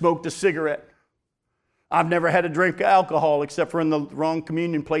never smoked a cigarette. I've never had a drink of alcohol except for in the wrong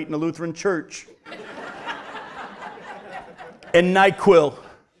communion plate in the Lutheran church. And NyQuil.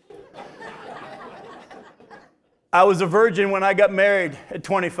 I was a virgin when I got married at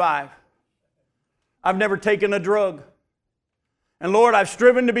 25. I've never taken a drug. And Lord, I've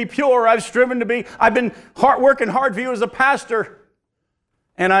striven to be pure. I've been working hard for you as a pastor.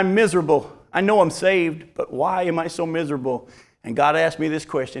 And I'm miserable. I know I'm saved, but why am I so miserable? And God asked me this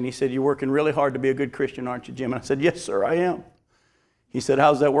question. He said, you're working really hard to be a good Christian, aren't you, Jim? And I said, yes, sir, I am. He said,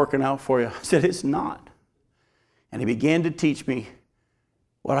 how's that working out for you? I said, it's not. And he began to teach me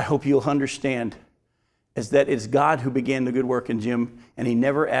what I hope you'll understand is that it's God who began the good work in Jim, and He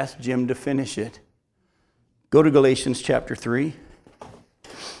never asked Jim to finish it. Go to Galatians chapter 3.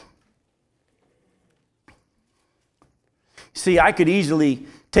 See, I could easily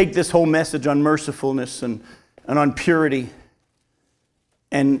take this whole message on mercifulness and on purity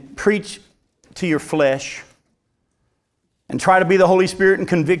and preach to your flesh and try to be the Holy Spirit and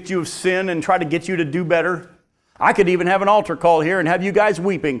convict you of sin and try to get you to do better. I could even have an altar call here and have you guys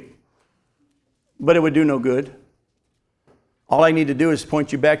weeping, but it would do no good. All I need to do is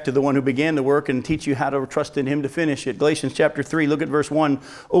point you back to the one who began the work and teach you how to trust in Him to finish it. Galatians chapter 3, look at verse 1.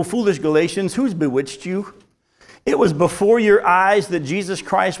 O foolish Galatians, who's bewitched you? It was before your eyes that Jesus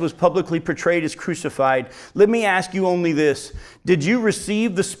Christ was publicly portrayed as crucified. Let me ask you only this. Did you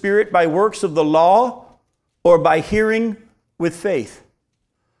receive the Spirit by works of the law or by hearing with faith?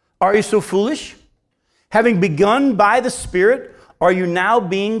 Are you so foolish? Having begun by the Spirit, are you now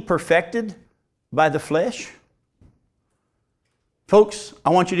being perfected by the flesh? Folks,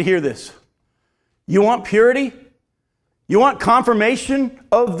 I want you to hear this. You want purity? You want confirmation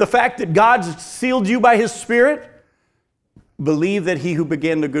of the fact that God's sealed you by His Spirit? Believe that He who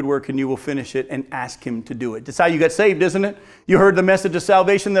began the good work in you will finish it and ask Him to do it. That's how you got saved, isn't it? You heard the message of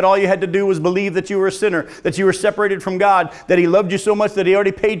salvation that all you had to do was believe that you were a sinner, that you were separated from God, that He loved you so much that He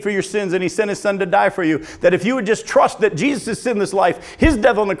already paid for your sins and He sent His Son to die for you. That if you would just trust that Jesus' sinless life, His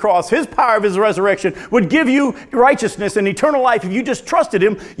death on the cross, His power of His resurrection would give you righteousness and eternal life. If you just trusted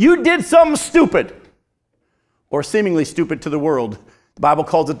Him, you did something stupid or seemingly stupid to the world The Bible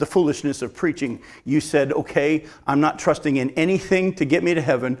calls it the foolishness of preaching. You said, okay, I'm not trusting in anything to get me to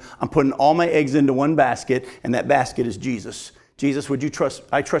heaven. I'm putting all my eggs into one basket, and that basket is Jesus. Jesus,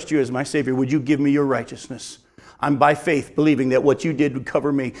 I trust you as my Savior. Would you give me your righteousness? I'm by faith believing that what you did would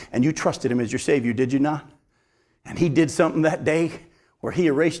cover me, and you trusted him as your Savior, did you not? And he did something that day where he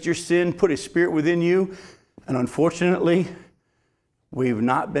erased your sin, put his Spirit within you, and unfortunately, we've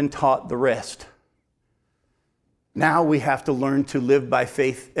not been taught the rest. Now we have to learn to live by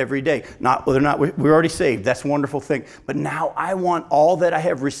faith every day. Not whether or not we're already saved. That's a wonderful thing. But now I want all that I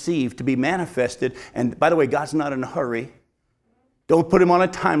have received to be manifested. And by the way, God's not in a hurry. Don't put him on a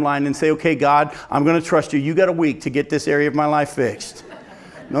timeline and say, okay, God, I'm going to trust you. You got a week to get this area of my life fixed.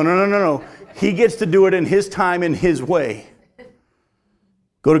 No. He gets to do it in his time, in his way.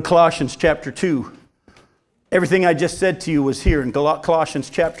 Go to Colossians chapter 2. Everything I just said to you was here in Colossians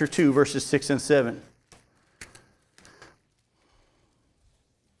chapter 2, verses 6 and 7.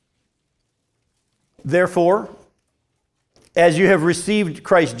 Therefore, as you have received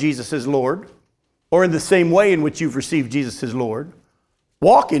Christ Jesus as Lord, or in the same way in which you've received Jesus as Lord,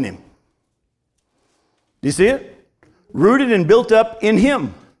 walk in him. Do you see it? Rooted and built up in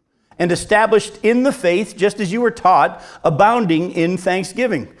him, and established in the faith, just as you were taught, abounding in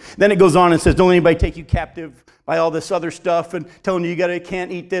thanksgiving. Then it goes on and says, don't anybody take you captive by all this other stuff and telling you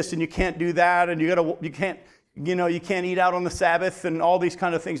can't eat this and you can't do that and you can't eat out on the Sabbath and all these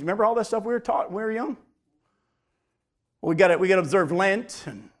kind of things. Remember all that stuff we were taught when we were young? We got to observe Lent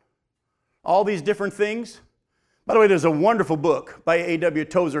and all these different things. By the way, there's a wonderful book by A.W.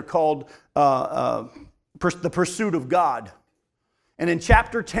 Tozer called The Pursuit of God. And in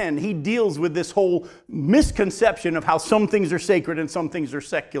chapter 10, he deals with this whole misconception of how some things are sacred and some things are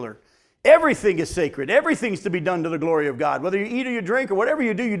secular. Everything is sacred. Everything's to be done to the glory of God. Whether you eat or you drink or whatever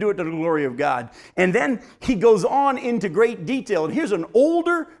you do it to the glory of God. And then he goes on into great detail. And here's an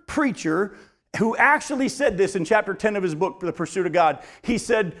older preacher who actually said this in chapter 10 of his book, The Pursuit of God. He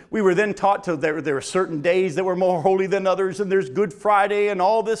said, we were then taught there are certain days that were more holy than others, and there's Good Friday and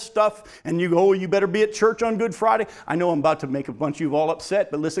all this stuff, and you better be at church on Good Friday. I know I'm about to make a bunch of you all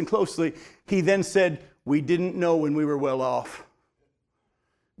upset, but listen closely. He then said, we didn't know when we were well off.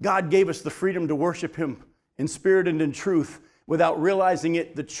 God gave us the freedom to worship him in spirit and in truth. Without realizing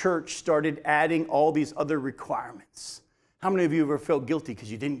it, the church started adding all these other requirements. How many of you ever felt guilty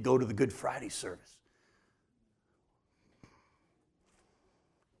because you didn't go to the Good Friday service?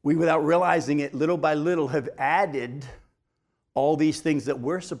 We, without realizing it, little by little have added all these things that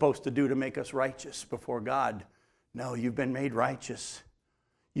we're supposed to do to make us righteous before God. No, you've been made righteous.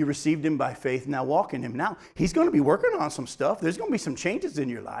 You received him by faith. Now walk in him. Now, he's going to be working on some stuff. There's going to be some changes in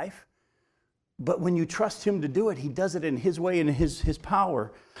your life. But when you trust him to do it, he does it in his way and in his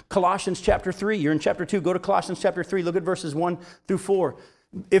power. Colossians chapter 3. You're in chapter 2. Go to Colossians chapter 3. Look at verses 1 through 4.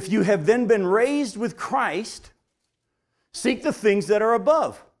 If you have then been raised with Christ, seek the things that are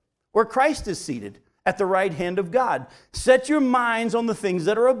above, where Christ is seated at the right hand of God. Set your minds on the things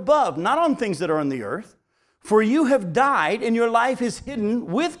that are above, not on things that are on the earth. For you have died, and your life is hidden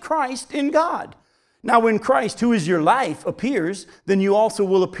with Christ in God. Now when Christ, who is your life, appears, then you also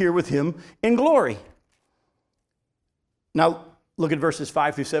will appear with him in glory. Now look at verses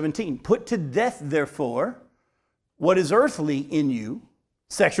 5 through 17. Put to death, therefore, what is earthly in you,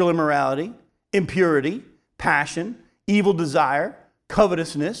 sexual immorality, impurity, passion, evil desire,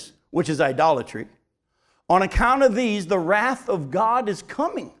 covetousness, which is idolatry. On account of these, the wrath of God is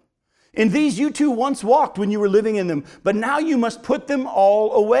coming. In these you too once walked when you were living in them, but now you must put them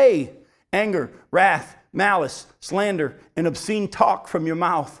all away. Anger, wrath, malice, slander, and obscene talk from your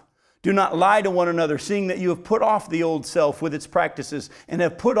mouth. Do not lie to one another, seeing that you have put off the old self with its practices and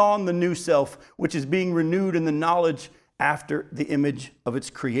have put on the new self, which is being renewed in the knowledge after the image of its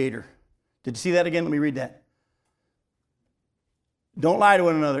creator. Did you see that again? Let me read that. Don't lie to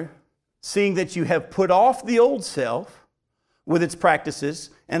one another, seeing that you have put off the old self with its practices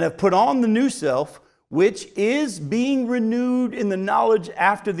and have put on the new self, which is being renewed in the knowledge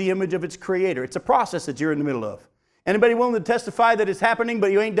after the image of its creator. It's a process that you're in the middle of. Anybody willing to testify that it's happening,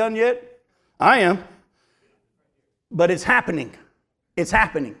 but you ain't done yet? I am. But it's happening. It's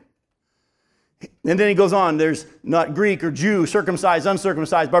happening. And then he goes on, there's not Greek or Jew, circumcised,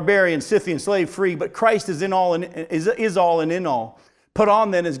 uncircumcised, barbarian, Scythian, slave, free, but Christ is all and in all. Put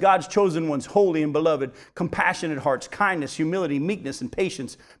on then as God's chosen ones, holy and beloved, compassionate hearts, kindness, humility, meekness, and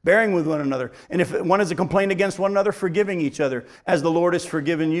patience, bearing with one another. And if one has a complaint against one another, forgiving each other, as the Lord has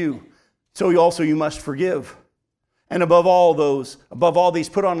forgiven you. So also you must forgive. And above all these,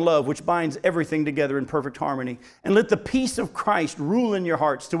 put on love, which binds everything together in perfect harmony. And let the peace of Christ rule in your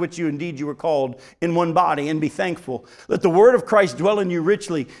hearts, to which you were called in one body, and be thankful. Let the word of Christ dwell in you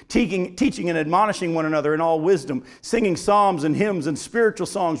richly, teaching and admonishing one another in all wisdom, singing psalms and hymns and spiritual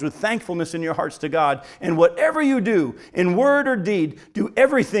songs with thankfulness in your hearts to God. And whatever you do, in word or deed, do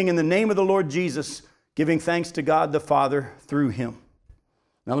everything in the name of the Lord Jesus, giving thanks to God the Father through him.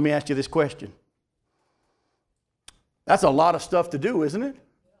 Now let me ask you this question. That's a lot of stuff to do, isn't it?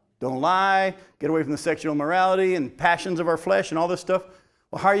 Don't lie, get away from the sexual immorality and passions of our flesh and all this stuff.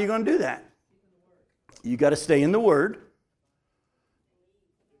 Well, how are you going to do that? You got to stay in the Word.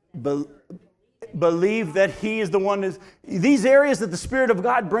 Believe that He is the one. These areas that the Spirit of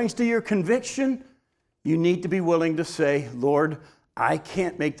God brings to your conviction, you need to be willing to say, Lord, I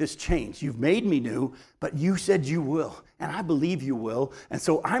can't make this change. You've made me new, but you said you will, and I believe you will. And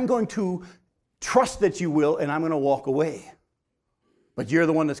so I'm going to trust that you will, and I'm going to walk away. But you're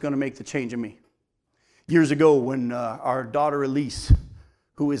the one that's going to make the change in me. Years ago, when our daughter Elise,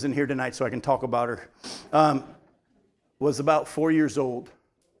 who isn't here tonight so I can talk about her, was about 4 years old,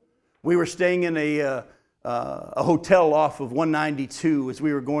 we were staying in a hotel off of 192 as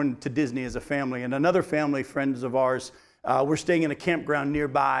we were going to Disney as a family. And another family, friends of ours, were staying in a campground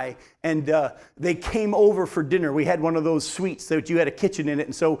nearby, and they came over for dinner. We had one of those suites that you had a kitchen in it,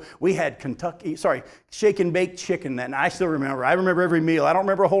 and so we had shake and bake chicken. And I still remember. I remember every meal. I don't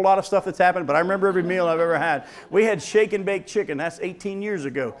remember a whole lot of stuff that's happened, but I remember every meal I've ever had. We had shake and bake chicken. That's 18 years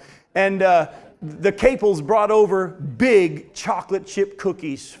ago. And the Capels brought over big chocolate chip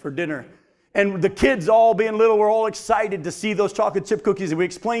cookies for dinner. And the kids, all being little, were all excited to see those chocolate chip cookies. And we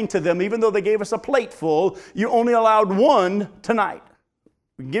explained to them, even though they gave us a plate full, you only allowed one tonight.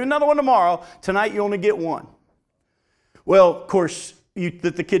 We can give you another one tomorrow. Tonight, you only get one. Well, of course, you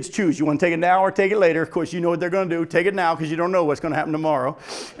let the kids choose. You want to take it now or take it later? Of course, you know what they're going to do. Take it now because you don't know what's going to happen tomorrow.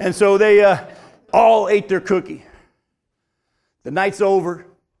 And so they all ate their cookie. The night's over,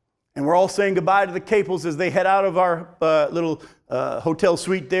 and we're all saying goodbye to the Capels as they head out of our little hotel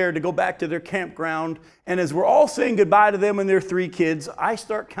suite there to go back to their campground. And as we're all saying goodbye to them and their 3 kids, I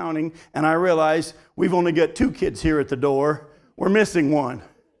start counting and I realize we've only got 2 kids here at the door. We're missing one.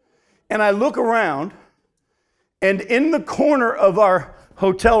 And I look around, and in the corner of our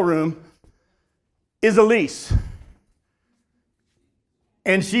hotel room is Elise.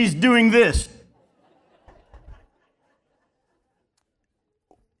 And she's doing this.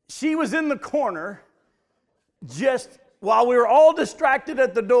 She was in the corner just while we were all distracted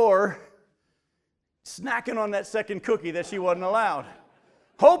at the door, snacking on that second cookie that she wasn't allowed,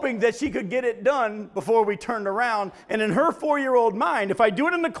 hoping that she could get it done before we turned around. And in her 4-year-old mind, if I do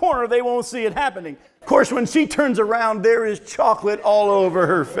it in the corner, they won't see it happening. Of course, when she turns around, there is chocolate all over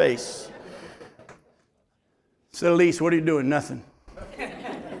her face. I said, Elise, what are you doing? Nothing.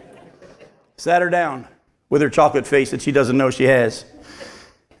 Sat her down with her chocolate face that she doesn't know she has.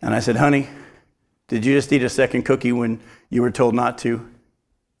 And I said, honey, did you just eat a second cookie when you were told not to?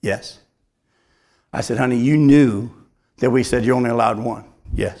 Yes. I said, honey, you knew that we said you only allowed one.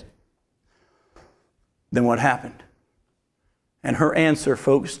 Yes. Then what happened? And her answer,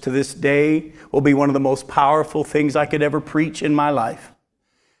 folks, to this day will be one of the most powerful things I could ever preach in my life.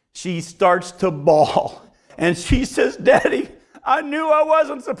 She starts to bawl. And she says, Daddy, I knew I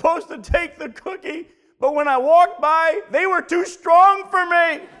wasn't supposed to take the cookie, but when I walked by, they were too strong for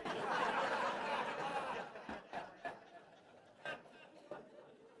me.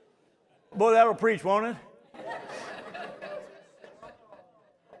 Boy, that will preach, won't it?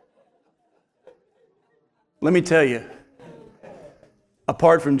 Let me tell you,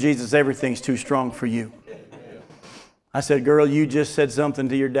 apart from Jesus, everything's too strong for you. I said, girl, you just said something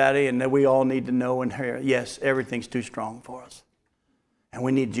to your daddy and that we all need to know and hear. Yes, everything's too strong for us. And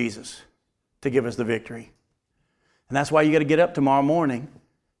we need Jesus to give us the victory. And that's why you got to get up tomorrow morning,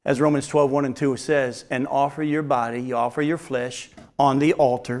 as Romans 12:1-2 says, and offer your body, you offer your flesh on the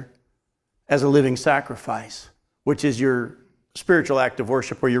altar as a living sacrifice, which is your spiritual act of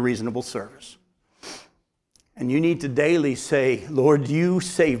worship or your reasonable service. And you need to daily say, Lord, you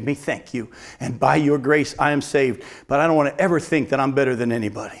saved me, thank you. And by your grace, I am saved. But I don't want to ever think that I'm better than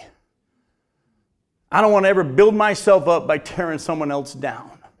anybody. I don't want to ever build myself up by tearing someone else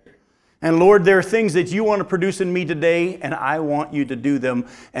down. And Lord, there are things that you want to produce in me today, and I want you to do them.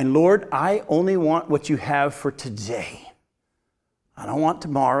 And Lord, I only want what you have for today. I don't want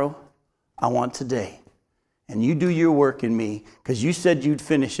tomorrow. I want today. And you do your work in me because you said you'd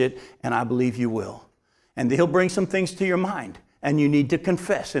finish it, and I believe you will. And he'll bring some things to your mind, and you need to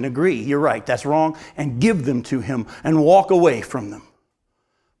confess and agree, you're right, that's wrong, and give them to him and walk away from them,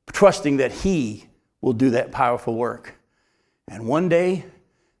 trusting that he will do that powerful work. And one day,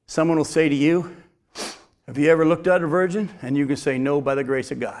 someone will say to you, have you ever looked at a virgin? And you can say, no, by the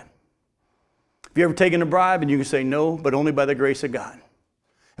grace of God. Have you ever taken a bribe? And you can say, no, but only by the grace of God.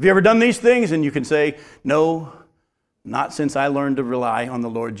 Have you ever done these things? And you can say, no, not since I learned to rely on the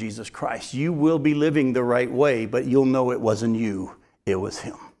Lord Jesus Christ. You will be living the right way, but you'll know it wasn't you, it was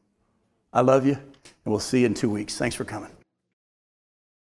him. I love you, and we'll see you in 2 weeks. Thanks for coming.